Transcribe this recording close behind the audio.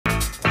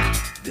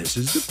This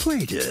is the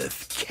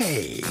plaintiff,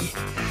 Kay.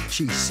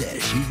 She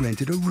says she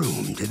rented a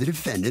room to the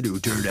defendant who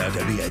turned out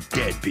to be a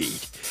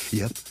deadbeat.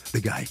 Yep,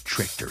 the guy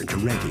tricked her into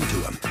renting to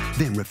him,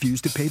 then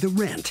refused to pay the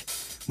rent.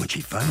 When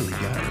she finally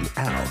got him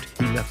out,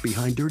 he left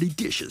behind dirty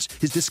dishes,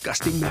 his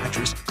disgusting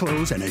mattress,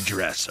 clothes, and a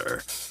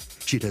dresser.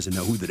 She doesn't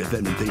know who the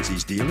defendant thinks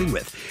he's dealing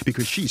with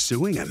because she's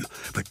suing him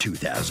for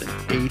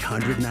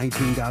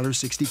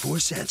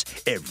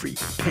 $2,819.64, every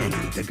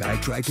penny the guy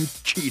tried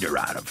to cheat her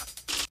out of.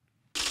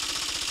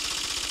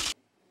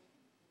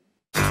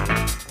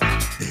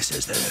 This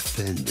is the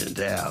defendant,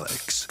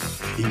 Alex.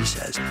 He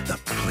says the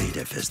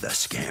plaintiff is the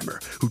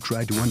scammer who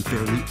tried to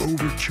unfairly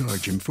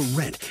overcharge him for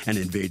rent and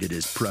invaded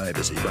his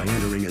privacy by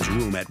entering his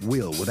room at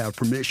will without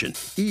permission,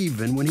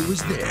 even when he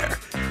was there.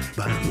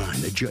 Bottom line,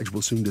 the judge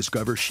will soon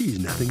discover she's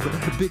nothing but a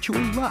habitual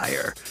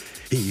liar.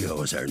 He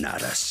owes her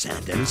not a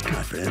cent and is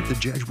confident the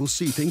judge will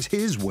see things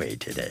his way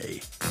today.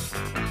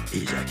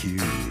 He's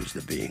accused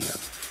of being a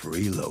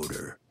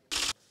freeloader.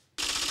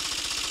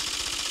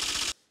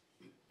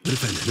 The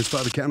defendant has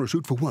filed a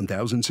countersuit for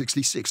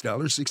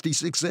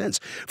 $1,066.66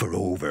 for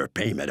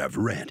overpayment of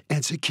rent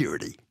and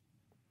security.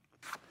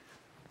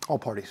 All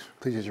parties,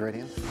 please use your right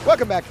hand.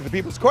 Welcome back to the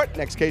People's Court.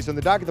 Next case on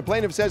the docket, the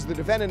plaintiff says the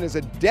defendant is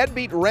a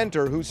deadbeat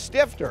renter who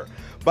stiffed her.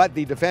 But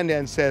the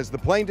defendant says the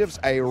plaintiff's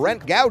a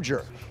rent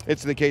gouger.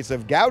 It's the case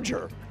of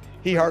Gouger.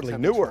 He hardly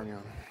knew her.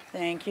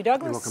 Thank you,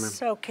 Douglas. You're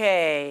welcome,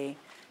 Okay.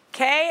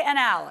 Kay and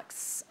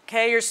Alex.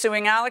 Kay, you're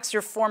suing Alex,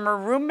 your former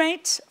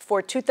roommate,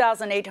 for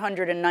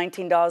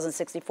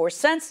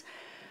 $2,819.64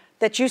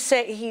 that you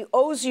say he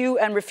owes you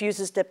and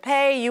refuses to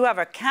pay. You have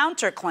a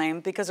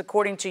counterclaim because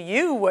according to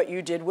you, what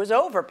you did was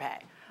overpay.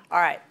 All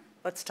right,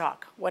 let's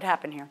talk. What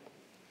happened here?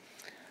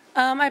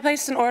 I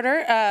placed an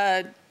order,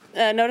 a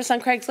notice on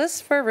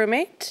Craigslist for a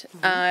roommate.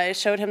 I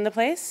showed him the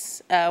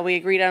place. We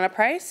agreed on a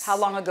price. How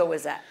long ago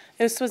was that?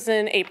 This was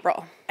in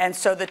April. And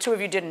so the two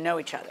of you didn't know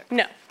each other?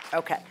 No.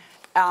 Okay.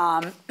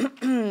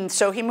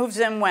 So he moves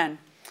in when?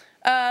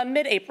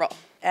 Mid-April.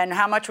 And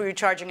how much were you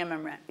charging him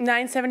in rent?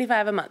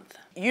 $975 a month.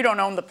 You don't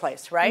own the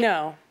place, right?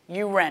 No.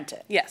 You rent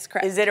it? Yes,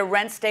 correct. Is it a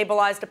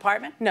rent-stabilized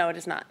apartment? No, it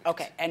is not.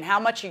 Okay. And how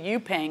much are you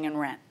paying in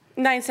rent?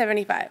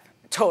 $975.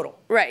 Total?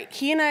 Right.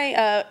 He and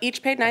I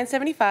each paid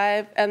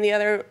 $975, and the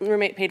other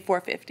roommate paid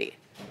 $450.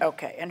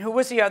 Okay. And who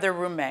was the other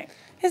roommate?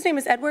 His name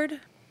is Edward.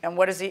 And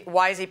what is he?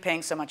 Why is he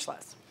paying so much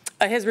less?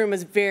 His room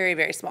was very,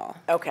 very small.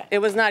 Okay. It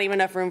was not even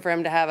enough room for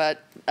him to have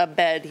a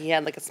bed. He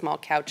had like a small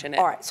couch in it.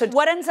 All right. So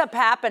what ends up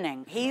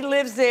happening? He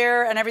lives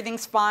there and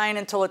everything's fine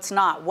until it's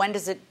not. When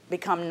does it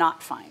become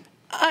not fine?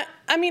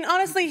 I mean,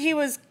 honestly, he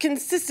was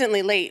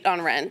consistently late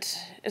on rent,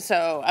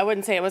 so I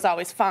wouldn't say it was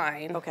always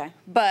fine. Okay.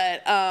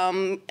 But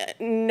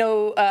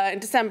in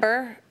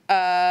December,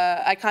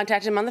 I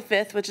contacted him on the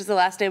 5th, which is the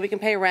last day we can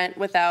pay rent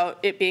without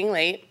it being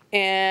late.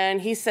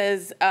 And he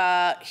says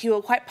he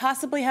will quite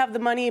possibly have the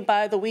money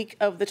by the week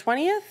of the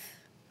 20th.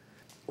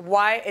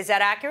 Why? Is that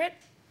accurate?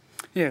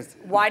 Yes.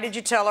 Why did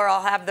you tell her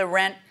I'll have the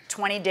rent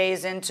 20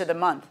 days into the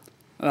month?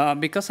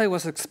 Because I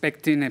was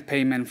expecting a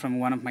payment from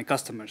one of my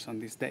customers on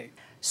this day.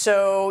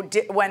 So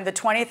when the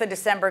 20th of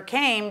December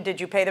came, did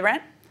you pay the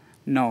rent?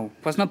 No,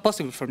 it was not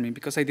possible for me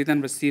because I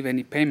didn't receive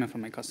any payment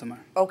from my customer.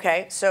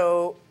 Okay,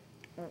 so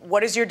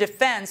what is your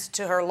defense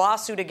to her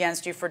lawsuit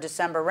against you for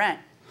December rent?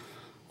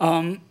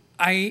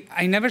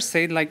 I never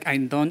said like I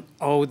don't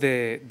owe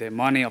the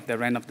money of the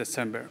rent of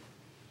December.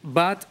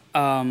 But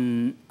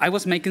I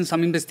was making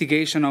some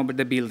investigation over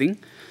the building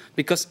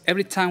because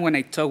every time when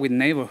I talk with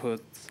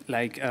neighborhoods,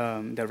 like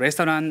the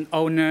restaurant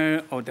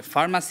owner or the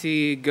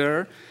pharmacy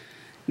girl,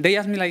 they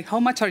ask me like, how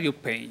much are you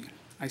paying?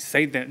 I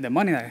say the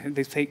money,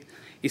 they say,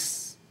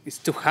 is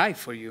too high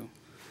for you.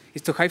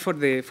 It's too high for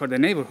the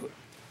neighborhood.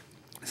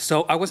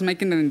 So I was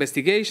making an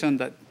investigation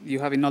that you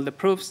have in all the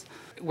proofs.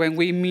 When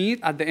we meet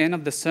at the end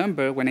of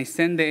December, when I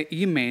send the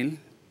email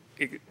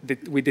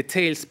with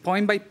details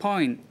point by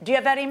point. Do you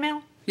have that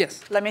email?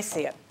 Yes. Let me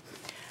see it.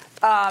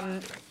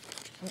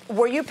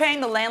 Were you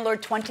paying the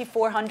landlord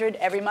 $2,400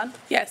 every month?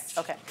 Yes.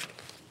 Okay.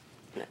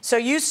 So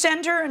you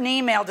send her an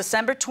email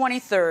December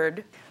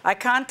 23rd. I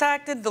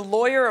contacted the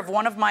lawyer of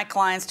one of my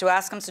clients to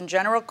ask him some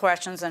general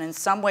questions and in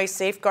some way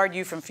safeguard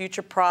you from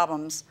future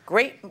problems.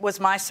 Great was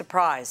my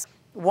surprise.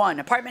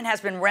 1, apartment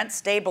has been rent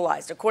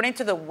stabilized. According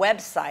to the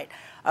website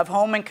of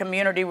Home and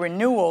Community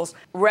Renewals,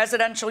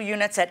 residential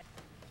units at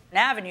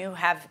Avenue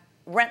have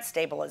rent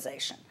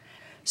stabilization.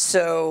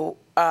 So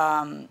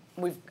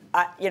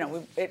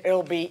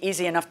it'll be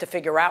easy enough to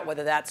figure out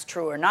whether that's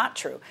true or not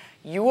true.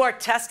 You are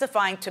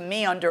testifying to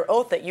me under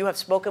oath that you have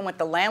spoken with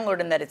the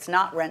landlord and that it's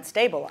not rent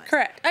stabilized.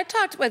 Correct. I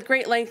talked with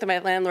great length to my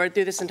landlord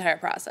through this entire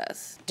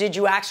process. Did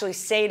you actually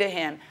say to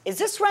him, is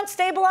this rent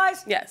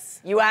stabilized?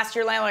 Yes. You asked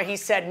your landlord, he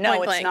said, no,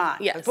 Point it's blank.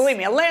 not. Yes. Believe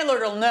me, a landlord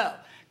will know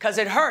because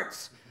it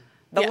hurts.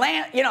 The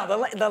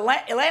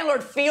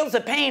landlord feels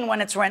the pain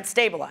when it's rent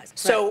stabilized.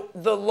 So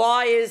the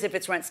law is, if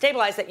it's rent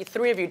stabilized, that you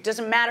 3 of you, it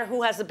doesn't matter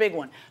who has the big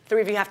one,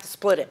 3 of you have to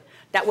split it.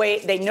 That way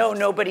they know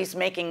nobody's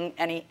making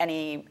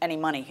any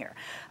money here.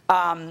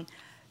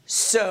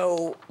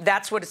 So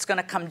that's what it's going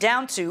to come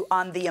down to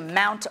on the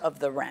amount of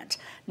the rent.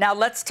 Now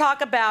let's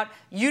talk about,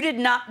 you did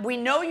not, we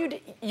know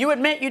you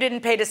admit you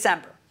didn't pay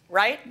December,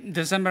 right?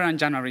 December and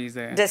January is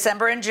the...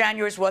 December and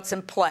January is what's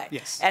in play.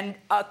 Yes. And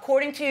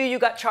according to you, you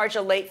got charged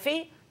a late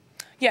fee?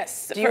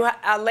 Yes. Do you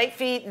a late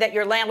fee that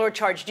your landlord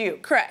charged you?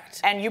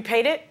 Correct. And you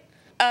paid it?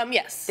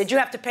 Yes. Did you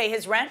have to pay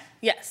his rent?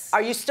 Yes.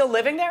 Are you still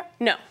living there?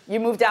 No. You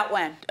moved out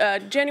when?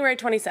 January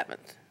 27th.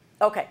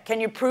 Okay, can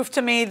you prove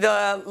to me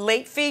the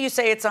late fee? You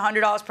say it's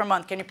 $100 per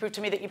month. Can you prove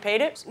to me that you paid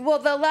it? Well,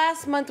 the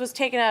last month was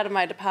taken out of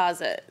my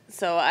deposit,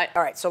 so I...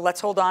 All right, so let's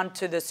hold on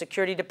to the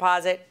security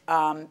deposit.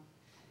 And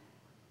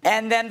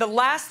then the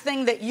last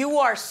thing that you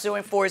are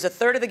suing for is a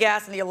third of the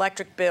gas and the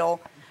electric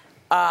bill.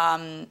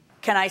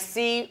 Can I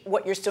see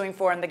what you're suing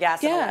for in the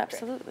gas and electric?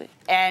 Yeah, absolutely.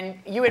 And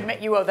you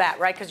admit you owe that,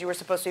 right? Because you were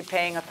supposed to be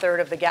paying a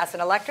third of the gas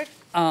and electric?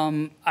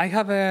 I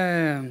have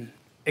a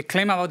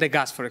claim about the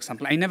gas, for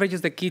example. I never use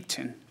the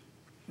kitchen.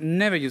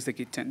 Never use the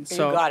kitchen.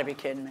 So You gotta be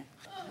kidding me.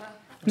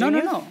 no. Do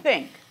you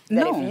think that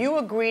No. if you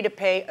agree to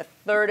pay a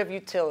third of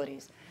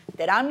utilities,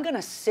 that I'm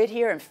gonna sit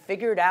here and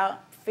figure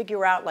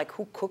out like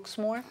who cooks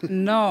more?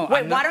 No.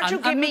 Wait, I'm why not- don't you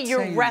I'm give me not your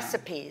saying that.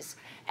 recipes,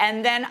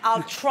 and then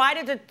I'll try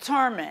to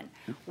determine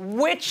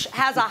which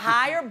has a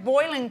higher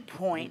boiling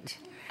point,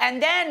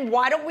 and then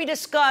why don't we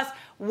discuss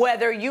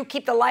whether you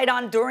keep the light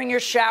on during your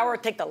shower or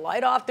take the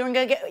light off during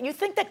you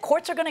think that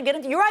courts are gonna get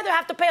into, you either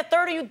have to pay a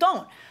third or you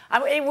don't.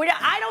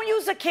 I don't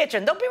use the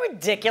kitchen. Don't be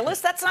ridiculous.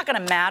 That's not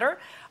gonna matter.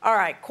 All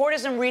right, court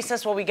is in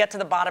recess while we get to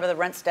the bottom of the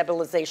rent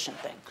stabilization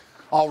thing.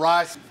 All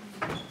rise.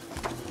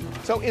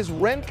 So is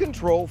rent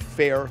control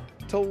fair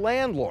to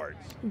landlords?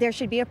 There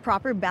should be a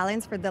proper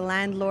balance for the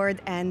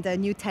landlord and the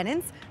new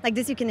tenants. Like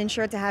this, you can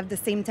ensure to have the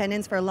same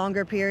tenants for a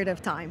longer period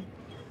of time.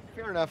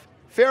 Fair enough.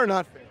 Fair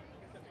enough.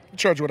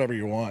 Charge whatever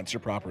you want. It's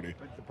your property.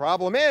 The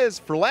problem is,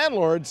 for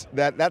landlords,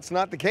 that's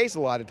not the case a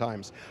lot of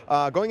times.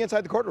 Going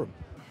inside the courtroom.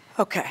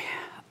 Okay.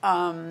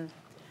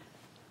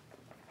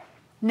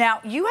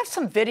 Now, you have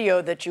some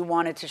video that you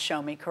wanted to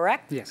show me,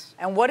 correct? Yes.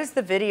 And what is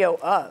the video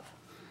of?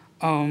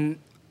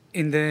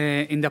 In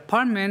the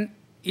apartment,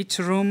 each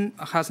room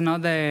has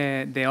not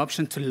the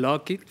option to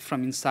lock it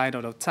from inside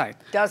or outside.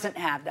 Doesn't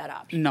have that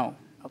option. No.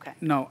 Okay.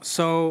 No.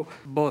 So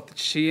both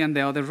she and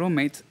the other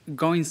roommate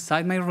go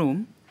inside my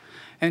room,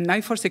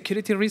 and for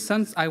security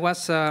reasons, I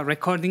was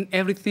recording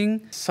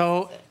everything.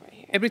 So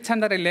every time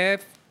that I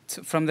left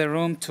from the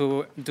room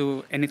to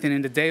do anything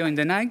in the day or in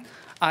the night,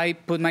 I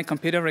put my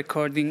computer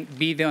recording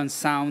video and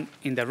sound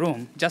in the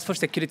room, just for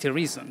security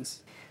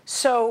reasons.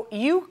 So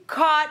you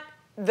caught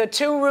the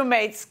two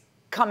roommates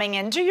coming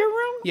into your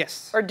room?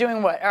 Yes. Or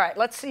doing what? All right,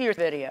 let's see your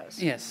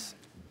videos. Yes.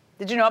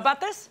 Did you know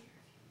about this?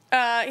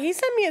 He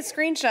sent me a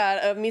screenshot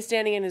of me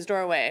standing in his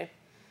doorway.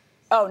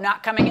 Oh,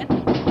 not coming in?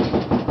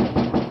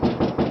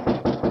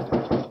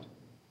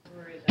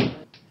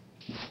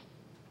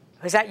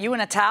 Is that you in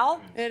a towel?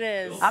 It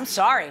is. I'm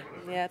sorry.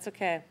 Yeah, it's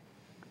okay.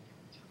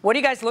 What are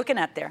you guys looking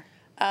at there?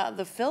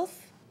 The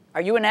filth?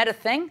 Are you and Ed a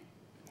thing?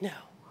 No.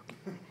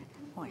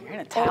 Oh, you're in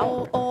a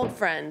towel. Old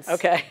friends.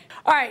 Okay.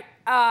 All right.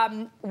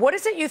 What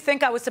is it you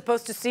think I was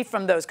supposed to see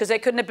from those? Because they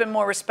couldn't have been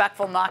more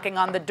respectful, knocking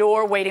on the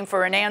door, waiting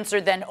for an answer,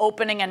 then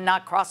opening and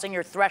not crossing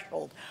your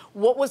threshold.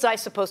 What was I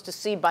supposed to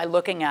see by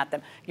looking at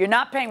them? You're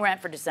not paying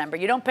rent for December.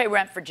 You don't pay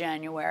rent for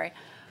January.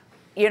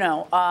 You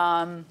know.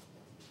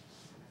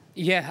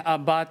 Yeah,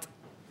 but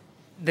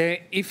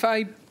if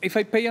I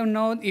pay or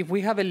not, if we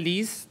have a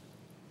lease,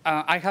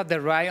 I have the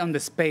right on the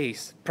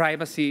space,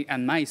 privacy,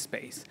 and my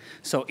space.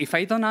 So if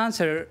I don't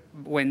answer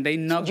when they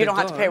knock You the don't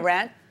door, have to pay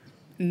rent?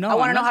 No, I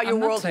want to I'm know not- how your I'm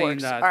not world saying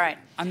works. that. All right.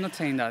 I'm not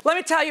saying that. Let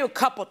me tell you a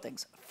couple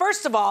things.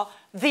 First of all,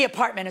 the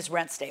apartment is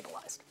rent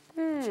stabilized.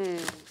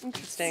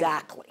 Interesting.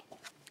 Exactly.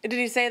 Did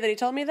he say that he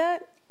told me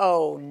that?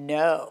 Oh,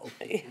 no.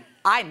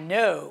 I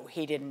know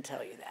he didn't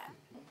tell you that.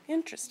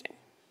 Interesting.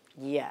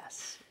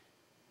 Yes.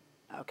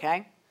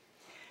 Okay?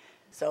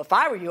 So if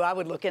I were you, I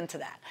would look into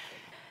that.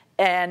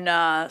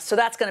 And so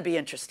that's going to be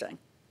interesting.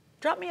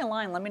 Drop me a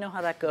line. Let me know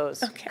how that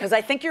goes. Okay. Because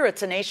I think you're a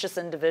tenacious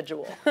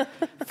individual.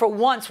 For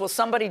once, will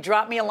somebody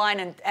drop me a line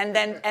and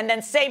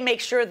then say,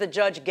 make sure the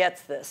judge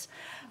gets this.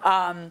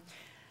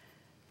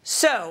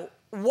 So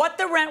what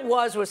the rent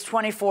was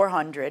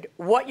 $2,400.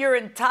 What you're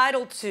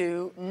entitled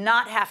to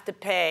not have to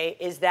pay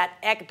is that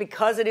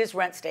because it is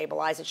rent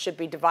stabilized, it should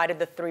be divided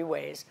the 3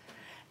 ways.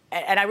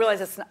 And I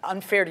realize it's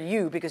unfair to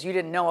you because you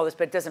didn't know all this,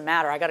 but it doesn't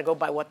matter. I got to go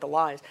by what the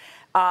law is.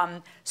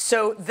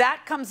 So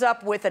that comes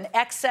up with an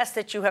excess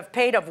that you have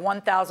paid of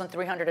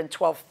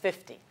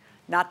 $1,312.50,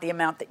 not the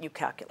amount that you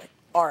calculate.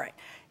 All right.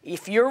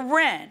 If your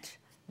rent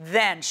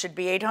then should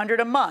be $800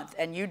 a month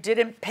and you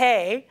didn't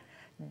pay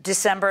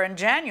December and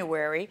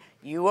January,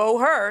 you owe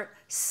her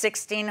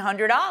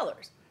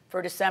 $1,600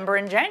 for December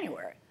and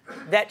January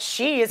that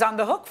she is on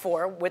the hook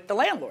for with the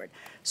landlord.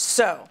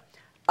 So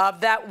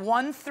of that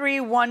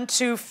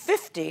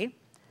 $1,312.50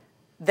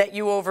 that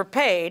you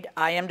overpaid,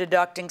 I am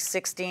deducting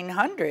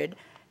 $1,600,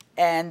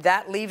 and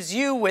that leaves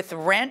you with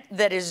rent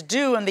that is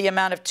due in the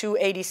amount of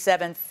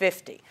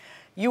 $287.50.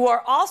 You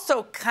are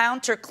also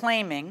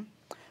counterclaiming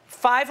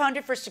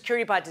 $500 for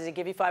security deposit. Does he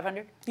give you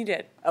 $500? He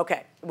did.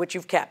 Okay, which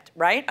you've kept,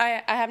 right?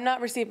 I have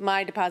not received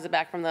my deposit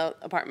back from the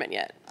apartment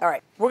yet. All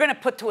right. We're going to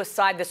put to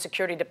aside the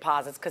security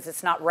deposits because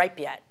it's not ripe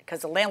yet,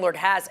 because the landlord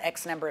has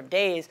X number of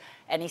days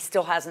and he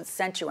still hasn't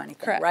sent you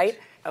anything, Correct. right?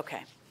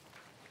 Okay.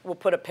 We'll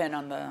put a pin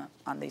on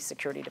the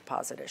security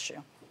deposit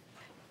issue.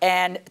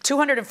 And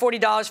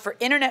 $240 for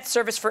internet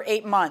service for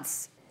 8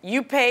 months.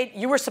 You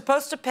were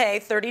supposed to pay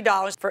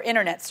 $30 for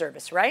internet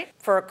service, right?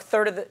 For a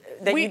third of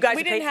We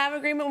didn't have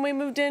agreement when we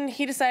moved in.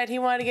 He decided he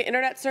wanted to get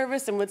internet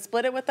service and would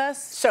split it with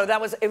us. So it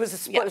was a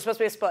split. Yeah. It was supposed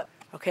to be a split.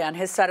 Okay, on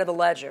his side of the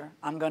ledger,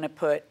 I'm going to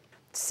put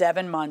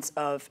 7 months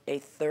of a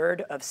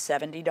third of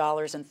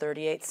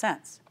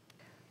 $70.38,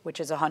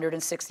 which is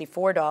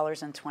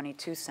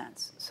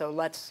 $164.22. So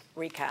let's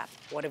recap.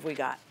 What have we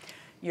got?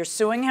 You're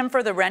suing him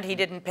for the rent he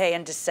didn't pay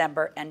in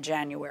December and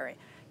January.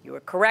 You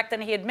were correct,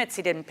 and he admits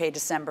he didn't pay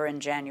December and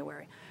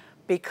January.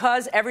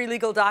 Because every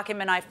legal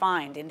document I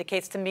find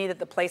indicates to me that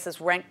the place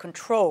is rent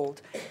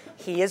controlled,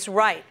 he is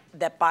right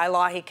that by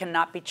law he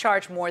cannot be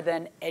charged more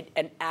than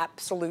an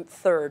absolute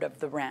third of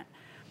the rent.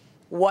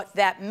 What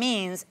that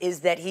means is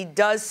that he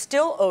does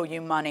still owe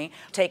you money,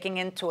 taking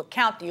into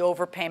account the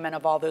overpayment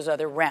of all those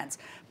other rents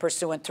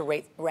pursuant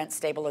to rent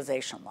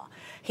stabilization law.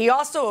 He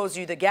also owes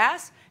you the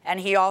gas, and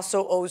he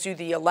also owes you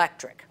the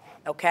electric,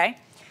 okay?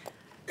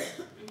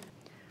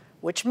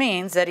 Which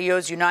means that he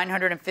owes you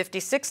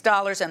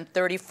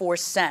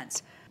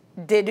 $956.34.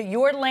 Did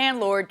your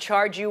landlord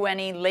charge you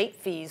any late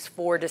fees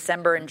for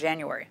December and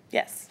January?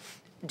 Yes.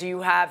 Do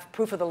you have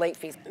proof of the late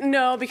fees?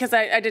 No, because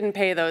I didn't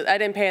pay those. I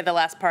didn't pay the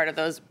last part of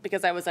those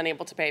because I was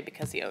unable to pay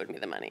because he owed me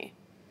the money.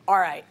 All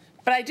right.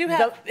 But I do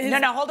have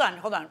No, hold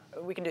on.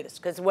 We can do this.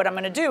 Because what I'm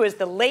going to do is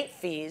the late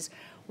fees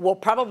will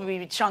probably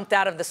be chunked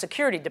out of the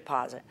security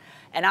deposit.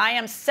 And I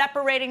am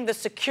separating the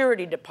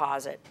security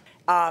deposit.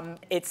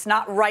 It's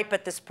not ripe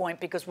at this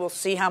point because we'll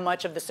see how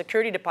much of the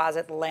security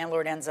deposit the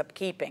landlord ends up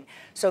keeping.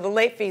 So the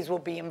late fees will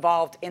be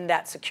involved in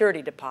that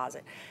security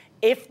deposit.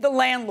 If the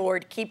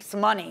landlord keeps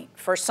money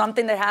for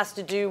something that has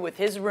to do with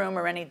his room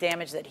or any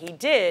damage that he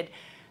did,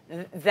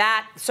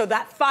 so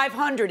that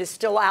 $500 is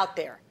still out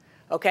there.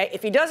 Okay?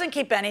 If he doesn't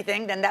keep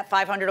anything, then that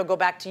 $500 will go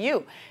back to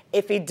you.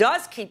 If he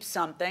does keep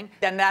something,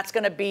 then that's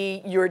going to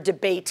be your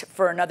debate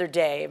for another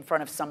day in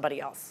front of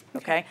somebody else,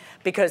 okay?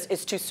 Because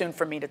it's too soon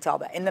for me to tell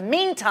that. In the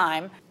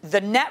meantime,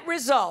 the net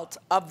result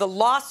of the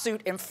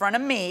lawsuit in front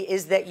of me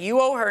is that you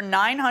owe her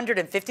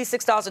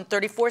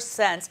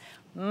 $956.34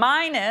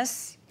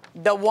 minus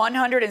the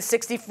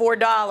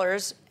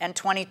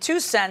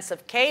 $164.22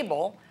 of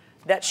cable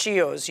that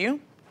she owes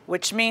you,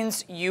 which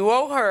means you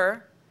owe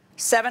her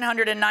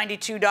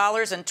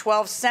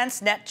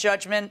 $792.12 net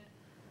judgment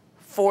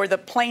for the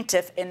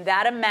plaintiff in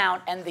that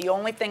amount, and the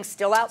only thing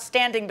still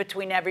outstanding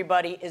between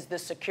everybody is the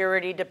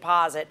security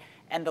deposit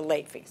and the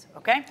late fees,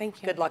 okay?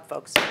 Thank you. Good luck,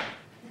 folks.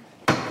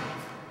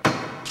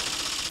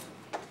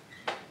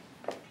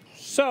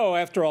 So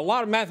after a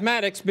lot of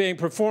mathematics being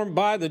performed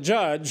by the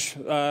judge,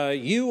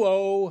 you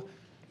owe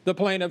the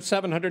plaintiff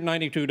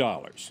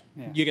 $792.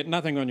 Yeah. You get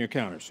nothing on your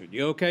countersuit.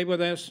 You okay with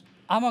this?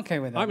 I'm okay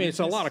with that. I mean, it's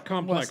a lot of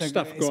complex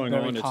stuff going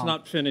on. It's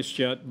not finished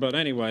yet, but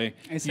anyway,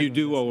 you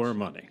do owe her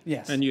money.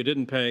 Yes. And you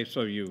didn't pay,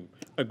 so you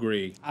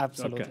agree.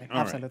 Absolutely. Okay. All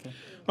Absolutely.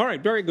 Right. All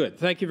right, very good.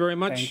 Thank you very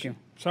much. Thank you.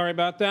 Sorry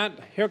about that.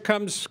 Here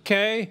comes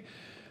Kay.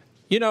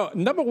 You know,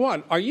 number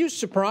one, are you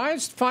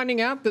surprised finding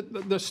out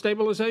that the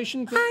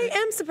stabilization thing? I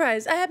am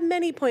surprised. I had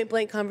many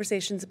point-blank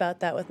conversations about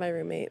that with my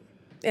roommate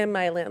and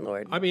my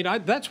landlord. I mean,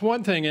 that's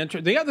one thing.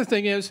 The other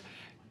thing is,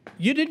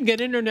 you didn't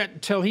get internet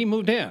until he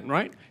moved in,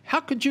 right? How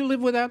could you live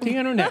without the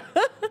internet?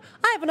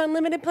 I have an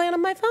unlimited plan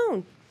on my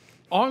phone.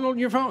 On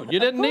your phone. You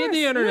didn't need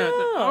the internet.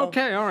 No.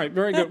 Okay, all right,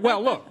 very good.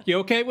 Well, look, you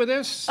okay with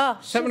this?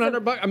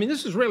 $700. I mean,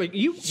 this is really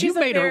you made her work. She's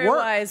a very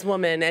wise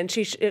woman, and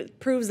it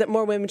proves that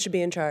more women should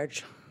be in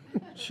charge.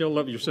 She'll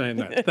love you saying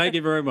that. Thank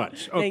you very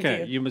much. Okay,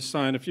 Thank you. You must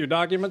sign a few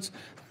documents.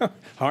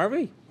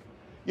 Harvey?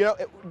 You know,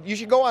 you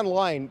should go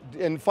online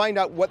and find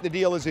out what the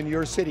deal is in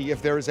your city,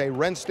 if there is a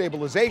rent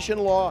stabilization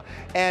law,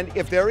 and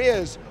if there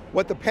is,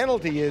 what the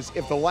penalty is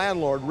if the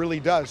landlord really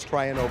does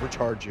try and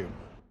overcharge you.